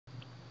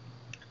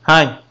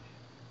Hi,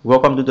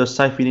 welcome to the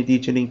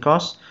Sitefinity training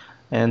course,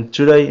 and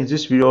today in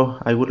this video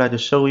I would like to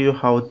show you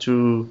how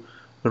to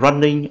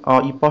running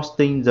or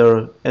importing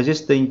the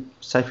existing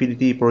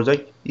Sitefinity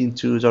project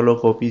into the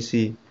local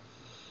PC.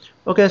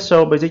 Okay,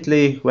 so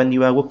basically when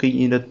you are working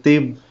in a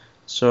team,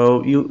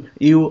 so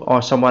you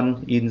or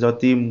someone in the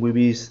team will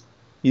be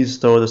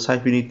install the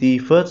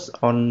Sitefinity first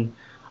on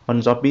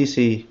the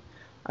PC.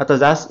 After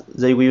that,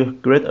 they will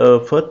create a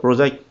first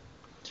project,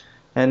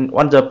 and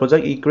once the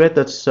project is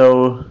created,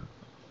 so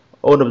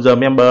all of the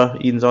members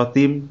in the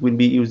team will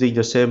be using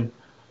the same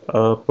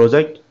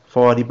project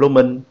for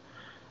deployment.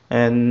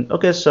 And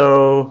okay,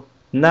 so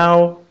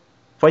now,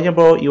 for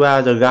example, you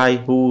are the guy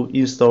who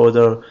installed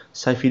the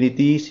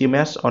Sitefinity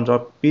CMS on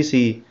the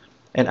PC,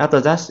 and after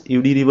that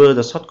you deliver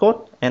the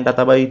shortcode and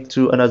database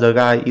to another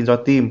guy in the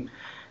team.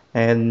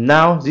 And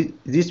now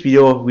this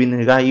video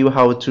will guide you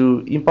how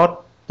to import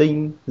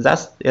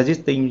that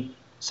existing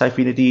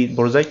Sitefinity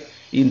project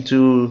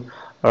into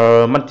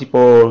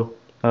multiple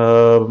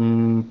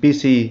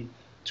PC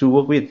to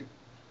work with.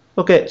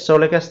 Okay, so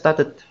let's get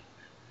started.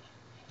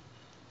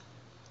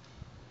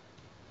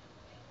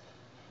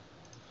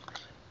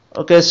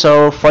 Okay,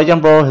 so for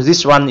example,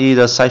 this one is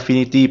a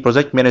Sitefinity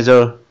project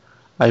manager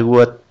I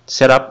would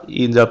set up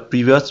in the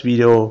previous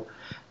video,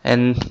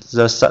 and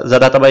the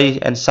database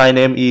and site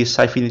name is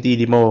Sitefinity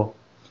demo.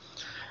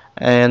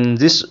 And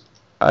this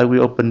I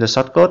will open the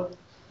shortcode.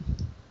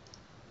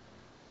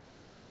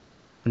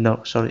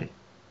 No, sorry.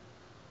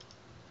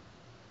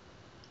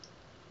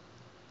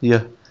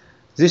 Yeah,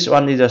 this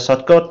one is a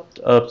shortcode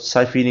of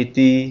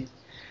Sitefinity,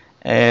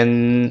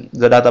 and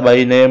the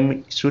database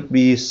name should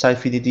be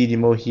Sitefinity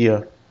demo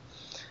here.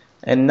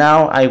 And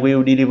now I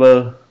will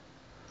deliver.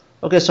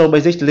 Okay, so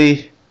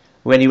basically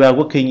when you are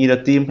working in a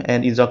team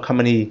and in the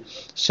company,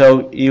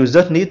 so you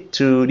just need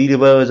to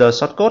deliver the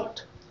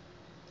shortcode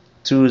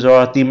to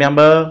the team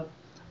member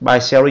by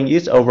sharing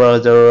it over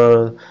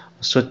the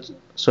search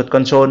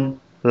console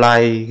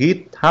like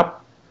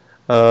GitHub,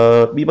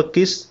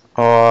 Bitbucket,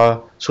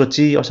 or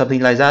Switchy or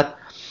something like that.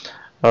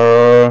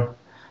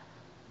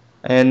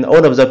 And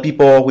all of the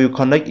people will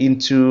connect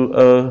into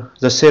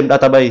the same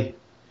database.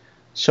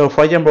 So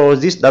for example,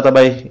 this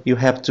database you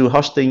have to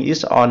hosting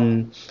it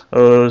on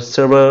a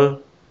server,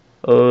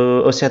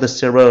 a set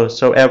server.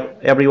 So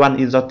everyone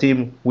in the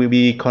team will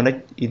be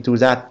connected into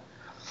that.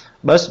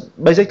 But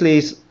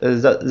basically,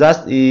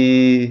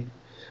 that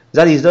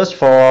is just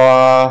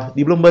for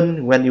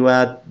development when you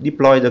are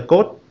deploy the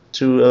code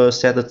to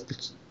set a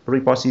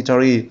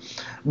repository.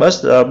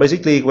 But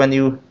basically, when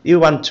you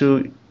want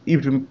to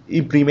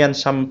implement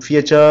some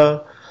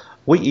feature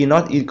which is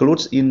not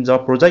included in the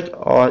project,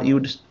 or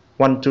you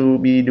want to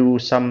do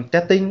some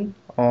testing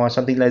or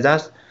something like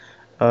that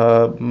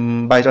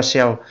by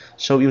yourself,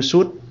 so you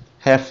should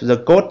have the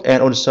code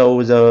and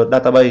also the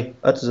database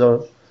at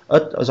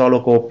the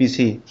local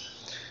PC.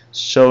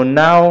 So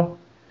now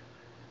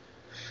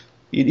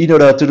in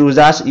order to do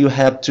that, you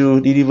have to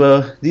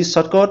deliver this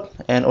shortcode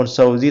and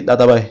also this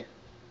database.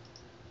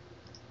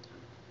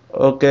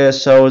 Okay,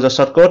 so the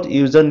shortcode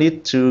user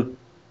need to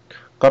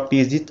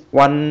copy this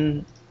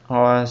one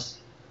or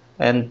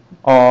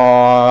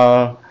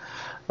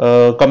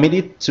commit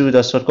it to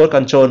the shortcode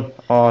control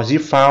or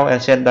zip file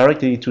and send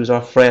directly to the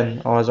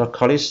friend or the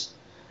colleague.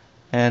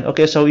 And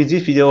okay, so in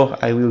this video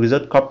I will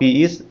just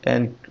copy it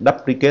and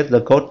duplicate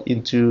the code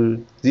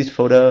into this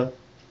folder.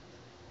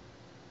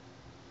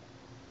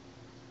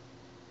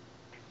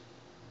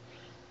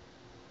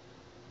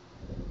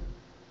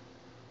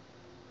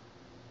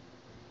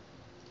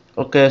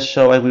 Okay,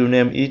 so I will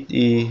name it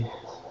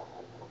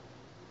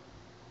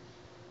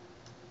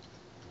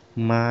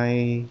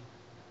my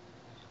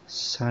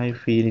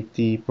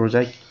Sitefinity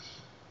project.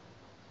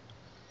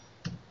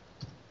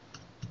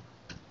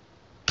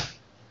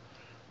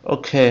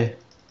 Okay,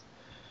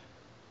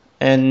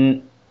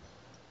 and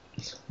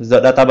the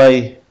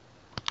database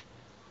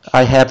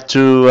I have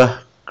to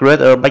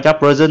create a backup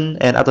version,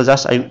 and after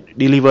that I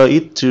deliver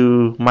it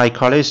to my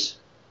colleagues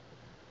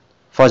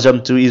for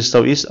them to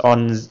install it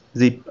on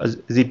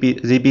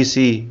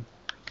ZPC.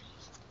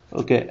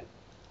 Okay,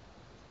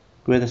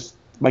 create a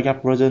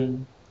backup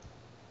version.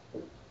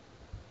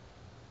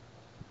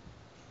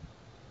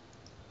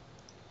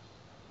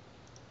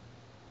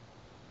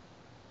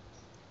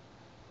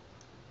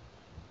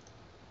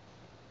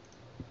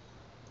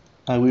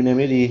 I will name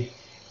it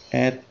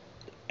add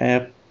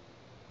app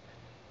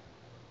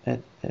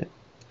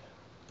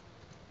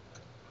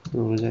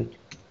project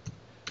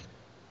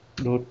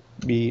 .bat.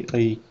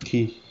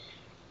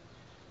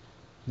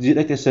 This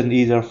extension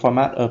is the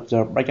format of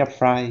the backup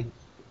file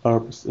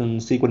or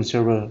SQL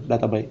Server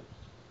database.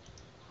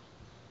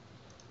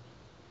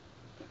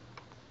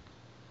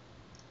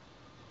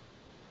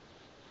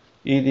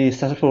 It is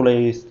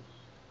successfully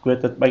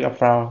created backup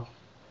file.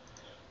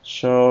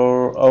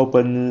 So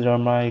open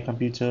my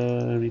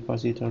computer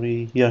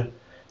repository here.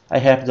 I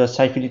have the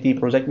Sitefinity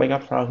project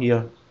backup file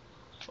here.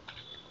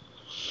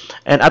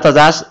 And after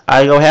that,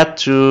 I go ahead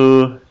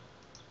to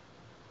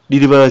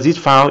deliver this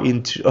file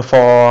into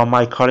for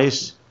my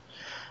colleagues.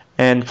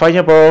 And for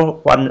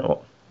example,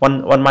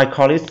 one my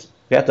colleague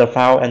get the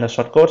file and the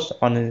shortcodes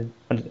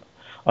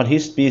on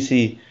his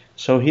PC.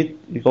 So he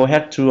go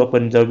ahead to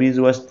open the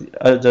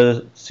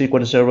the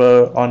SQL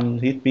server on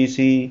his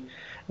PC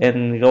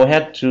and go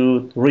ahead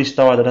to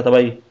restore the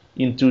database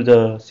into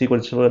the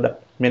SQL server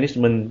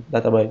management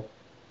database.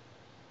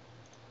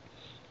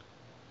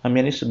 A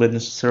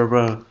management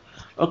server.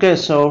 Okay,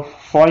 so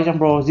for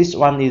example, this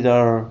one is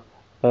a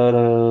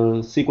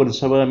SQL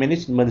Server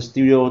Management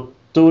Studio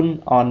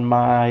tool on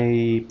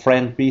my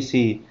friend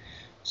PC.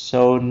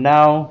 So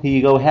now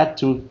he go ahead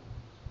to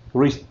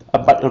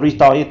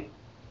restore it.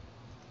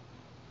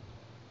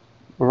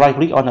 Right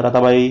click on the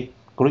database,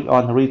 click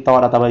on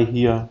restore database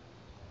here.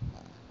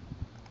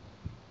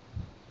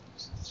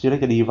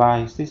 Select the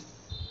device, this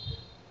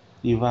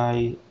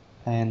device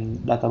and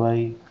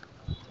database.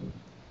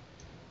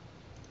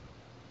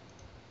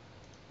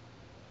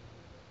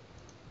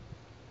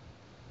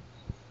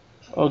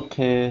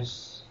 Okay,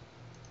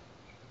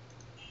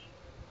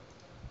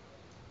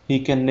 he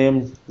can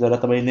name the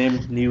database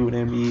name, new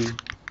name is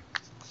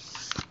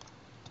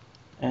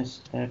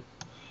sf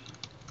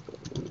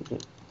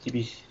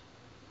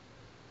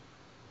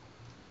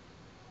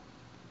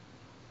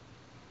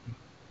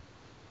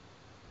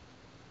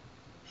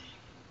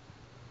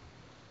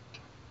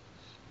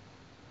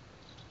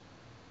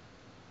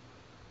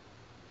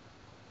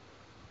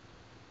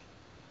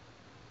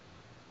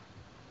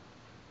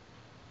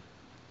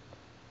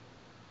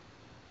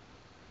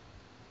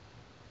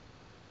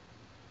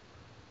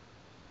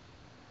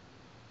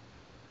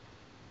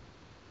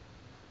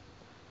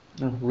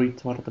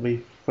restore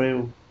database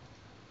fail.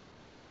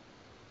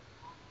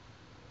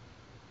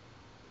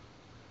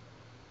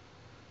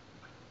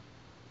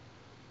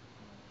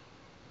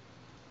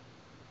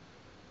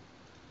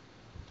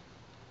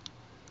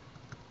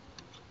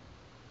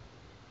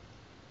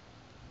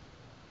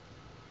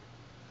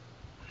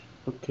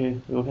 Okay,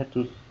 we'll have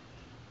to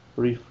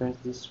refresh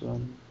this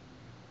one.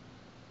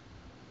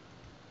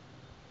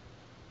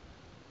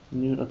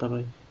 New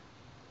database.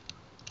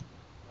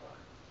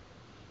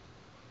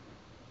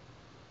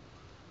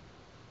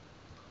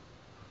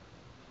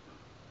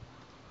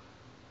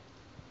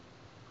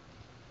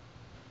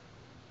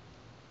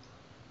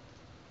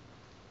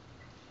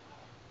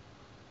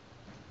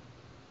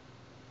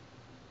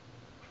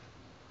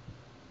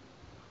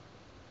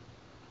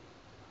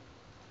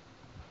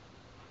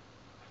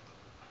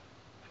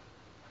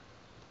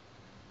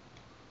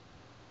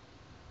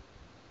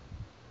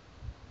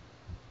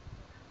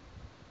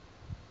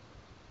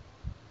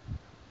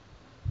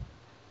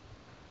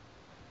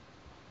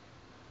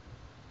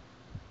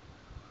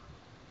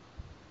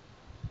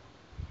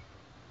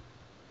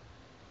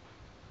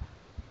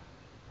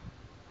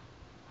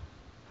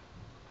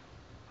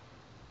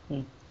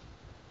 Hmm.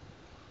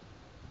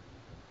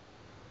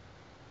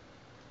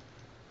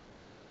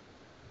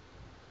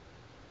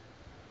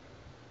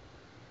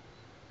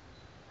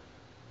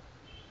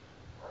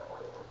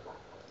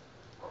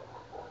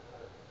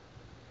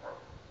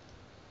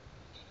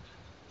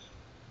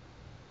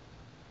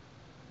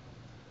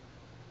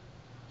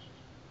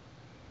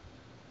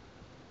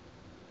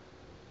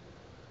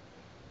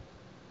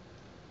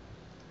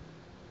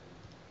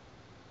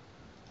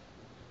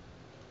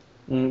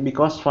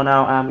 Because for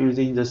now I'm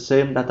using the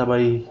same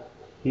database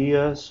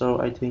here,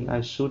 so I think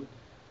I should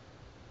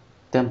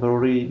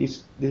temporarily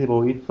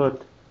disable it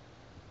first.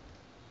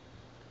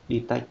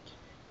 Detect.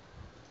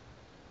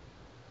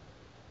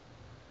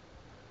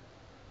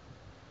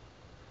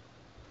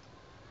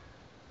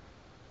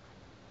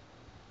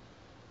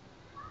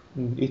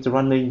 It's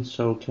running,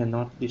 so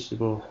cannot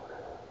disable.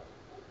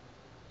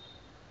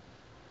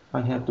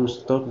 I have to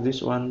stop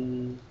this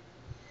one,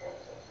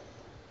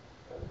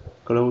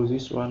 close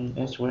this one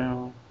as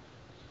well.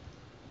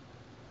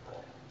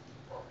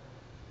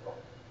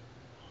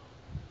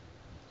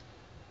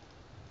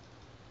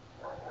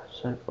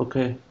 So,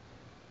 okay,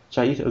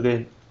 try it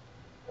again.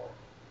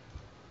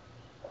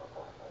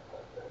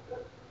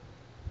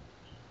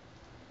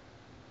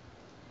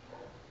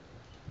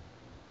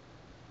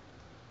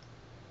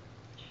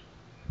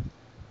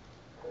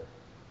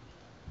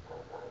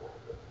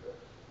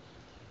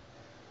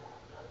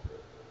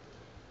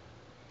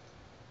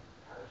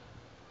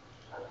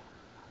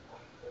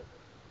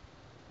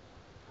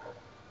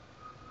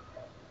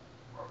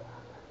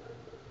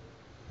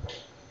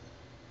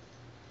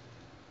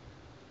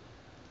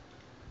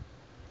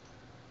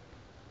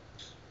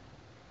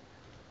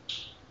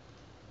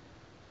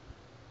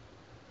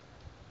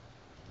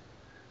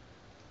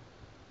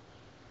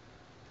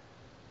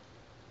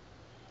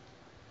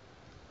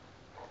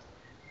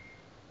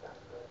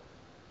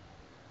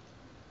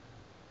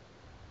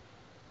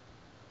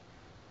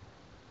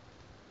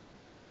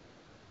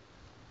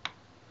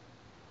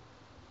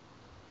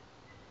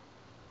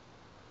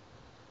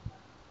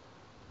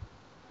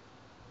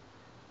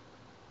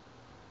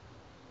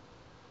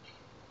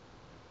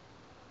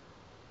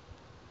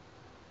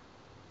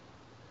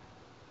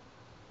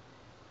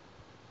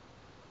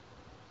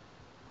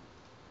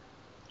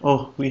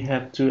 Oh, we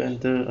have to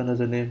enter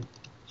another name.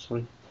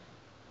 Sorry.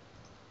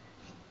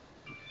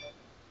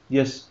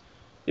 Yes,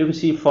 you can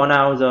see for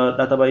now the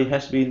database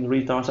has been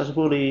restored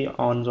successfully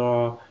on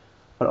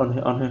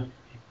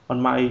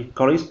on my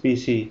colleague's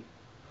PC,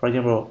 for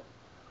example.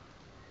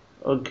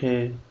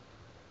 Okay,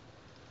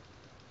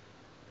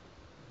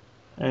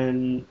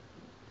 and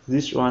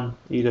this one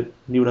is the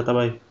new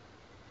database.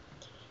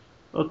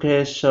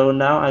 Okay, so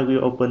now I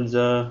will open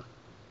the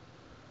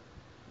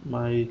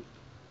my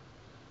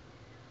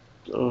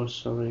oh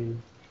sorry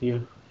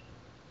here.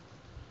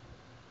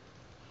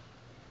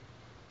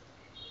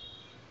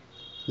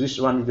 This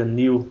one is the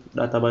new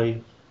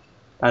database,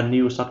 a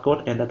new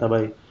shortcode and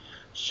database.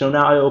 So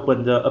now I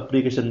open the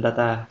application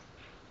data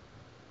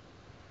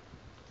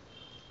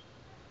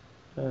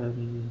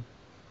and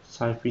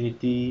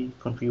Sitefinity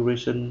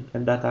configuration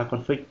and data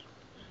config.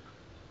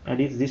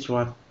 Edit this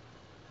one.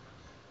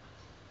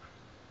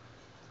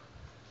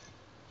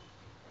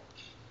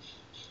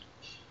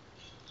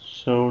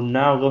 So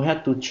now go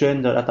ahead to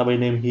change the database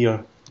name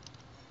here.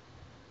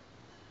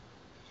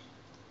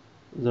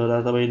 The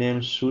database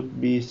name should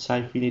be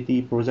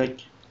Sitefinity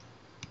project.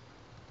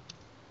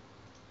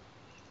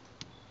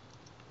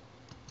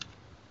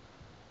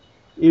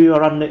 If you are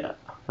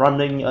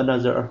running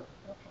another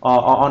or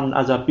on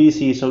other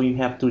PC, so you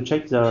have to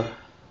check the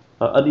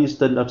an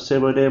instance of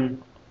server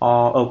name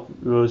or of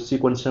the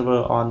SQL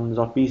server on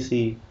your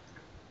PC,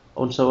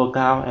 also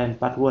account and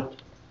password.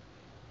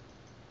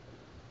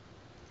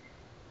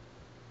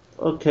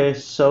 Okay,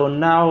 so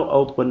now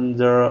open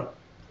the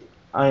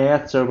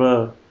IIS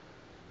server.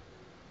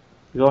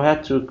 Go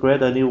ahead to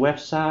create a new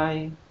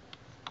website.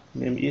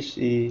 Name is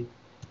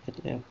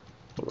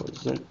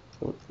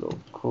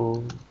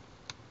project.local.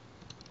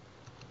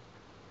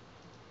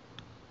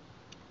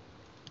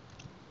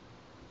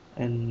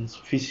 And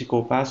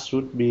physical path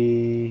should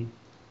be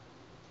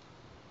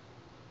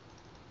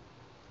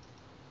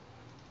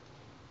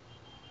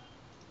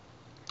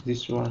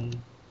this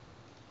one.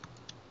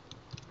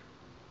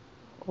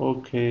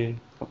 Okay,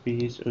 copy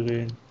this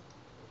again.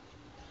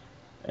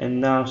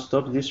 And now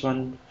stop this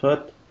one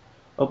first.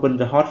 Open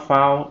the hot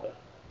file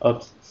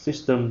of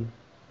system,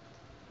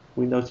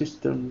 Windows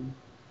system.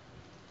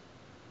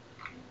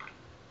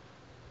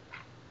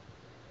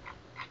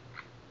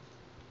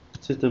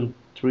 System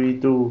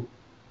 32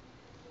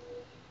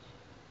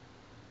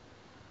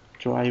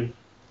 drive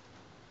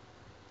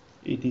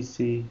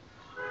etc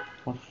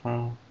hot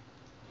file.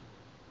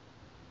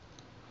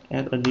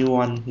 Add a new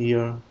one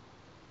here.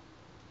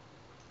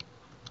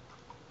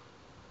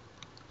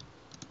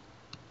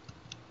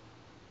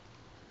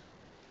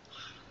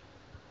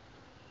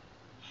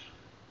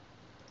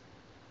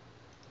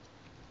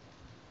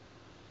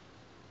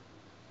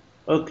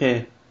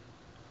 Okay,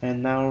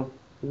 and now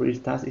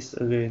restart it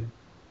again.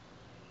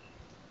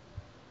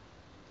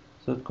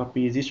 So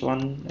copy this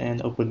one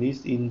and open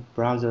this in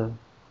browser.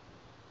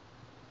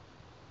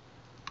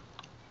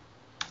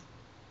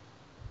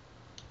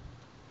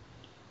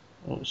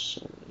 Oh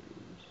sorry,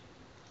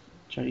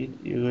 try it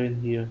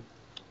again here.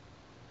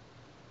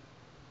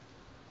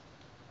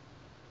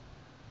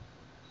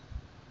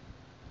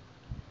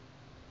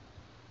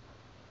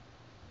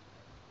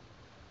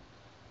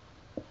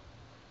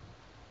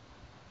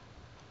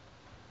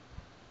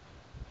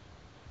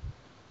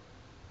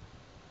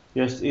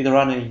 Yes, it's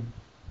running.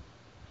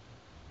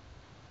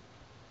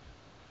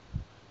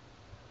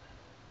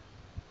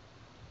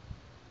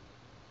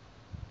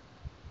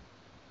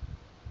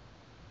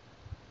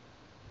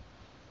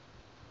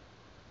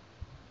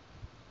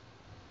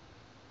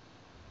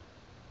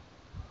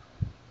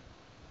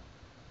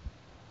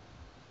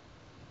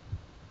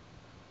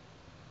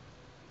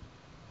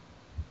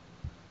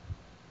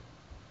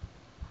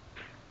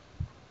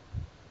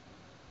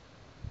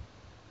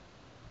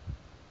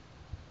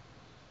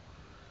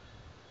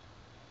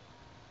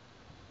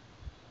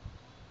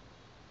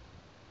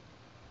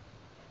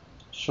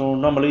 So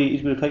normally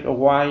it will take a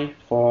while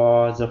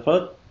for the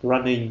first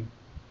running.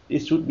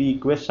 It should be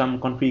quite some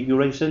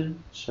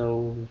configuration,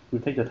 so it will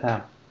take the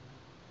time.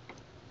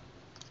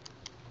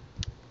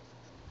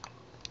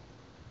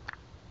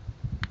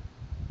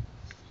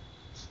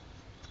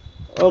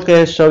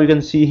 Okay, so you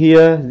can see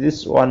here,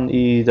 this one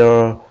is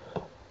the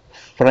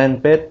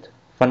front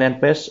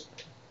end page,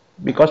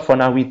 because for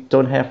now we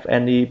don't have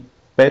any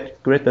page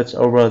created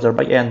over the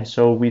backend,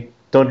 so we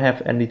don't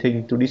have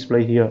anything to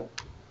display here.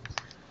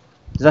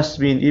 Just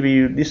mean if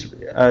you this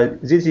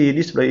is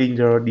displaying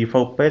the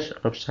default page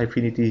of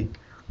Sitefinity.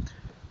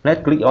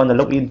 Let's click on the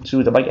login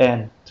to the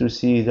backend to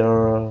see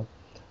the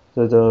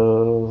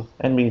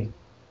admin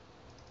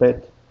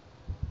page.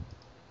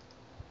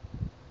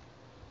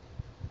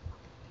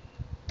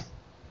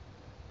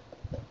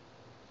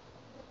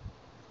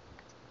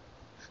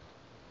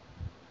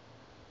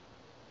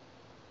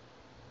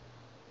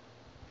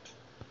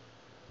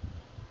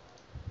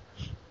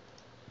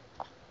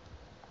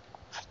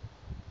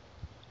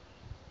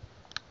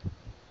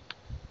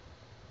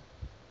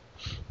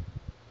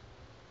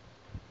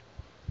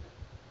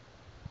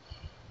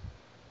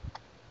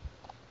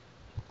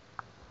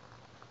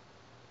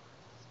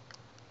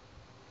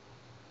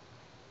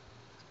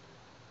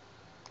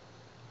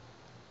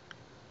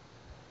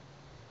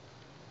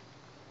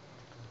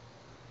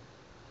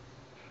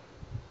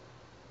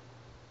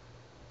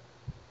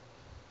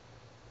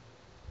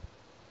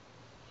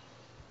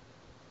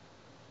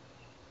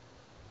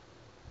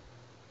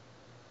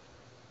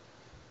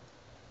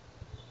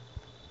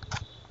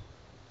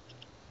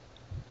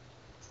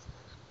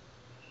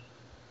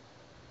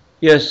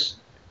 Yes,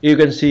 you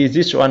can see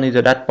this one is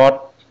a dashboard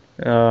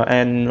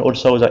and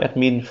also the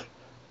admin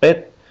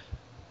page.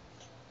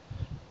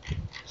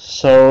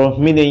 So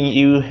meaning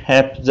you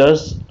have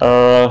just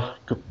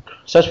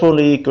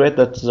successfully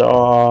created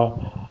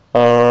the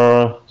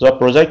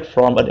project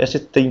from an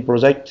existing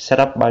project set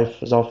up by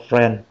the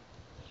friend.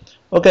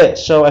 Okay,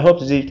 so I hope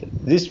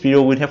this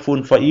video will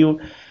helpful for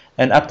you.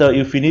 And after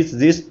you finish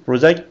this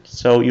project,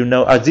 so you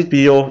know this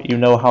video, you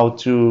know how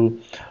to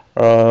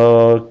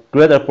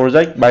create a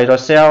project by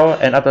yourself,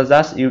 and after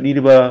that you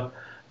deliver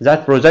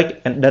that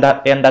project and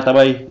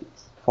database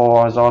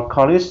for the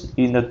colleagues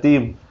in the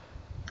team.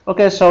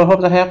 Okay, so I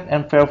hope that helped,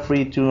 and feel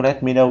free to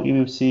let me know if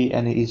you see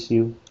any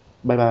issue.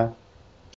 Bye bye.